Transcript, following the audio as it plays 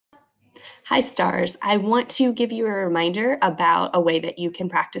Hi, stars. I want to give you a reminder about a way that you can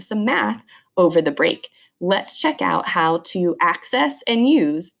practice some math over the break. Let's check out how to access and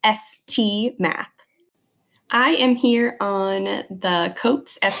use ST Math. I am here on the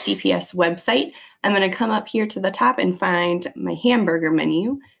Coates FCPS website. I'm going to come up here to the top and find my hamburger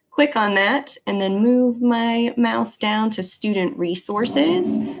menu. Click on that and then move my mouse down to Student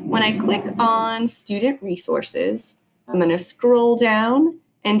Resources. When I click on Student Resources, I'm going to scroll down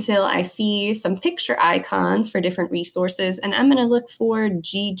until I see some picture icons for different resources, and I'm going to look for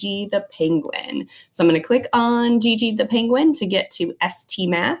Gigi the Penguin. So I'm going to click on Gigi the Penguin to get to ST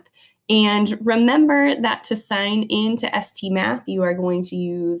Math. And remember that to sign in to ST Math, you are going to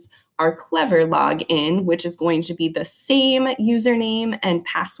use our Clever login, which is going to be the same username and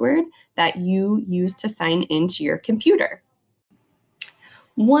password that you use to sign into your computer.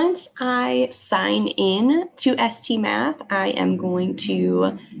 Once I sign in to ST Math, I am going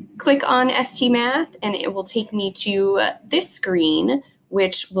to click on ST Math and it will take me to this screen,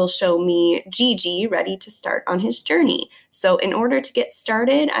 which will show me Gigi ready to start on his journey. So in order to get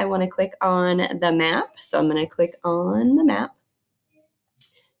started, I want to click on the map. So I'm going to click on the map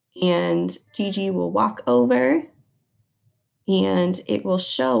and Gigi will walk over and it will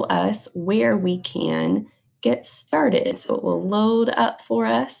show us where we can get started. So it will load up for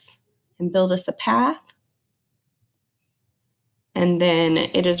us and build us a path. And then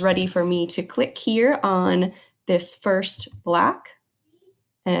it is ready for me to click here on this first block.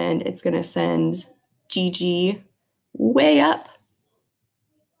 And it's going to send Gigi way up.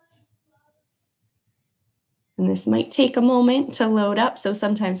 And this might take a moment to load up, so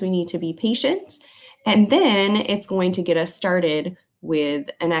sometimes we need to be patient. And then it's going to get us started with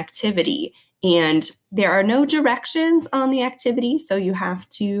an activity. And there are no directions on the activity, so you have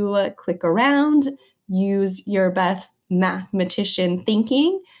to click around, use your best mathematician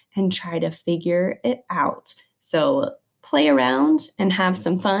thinking, and try to figure it out. So play around and have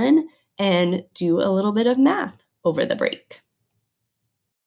some fun and do a little bit of math over the break.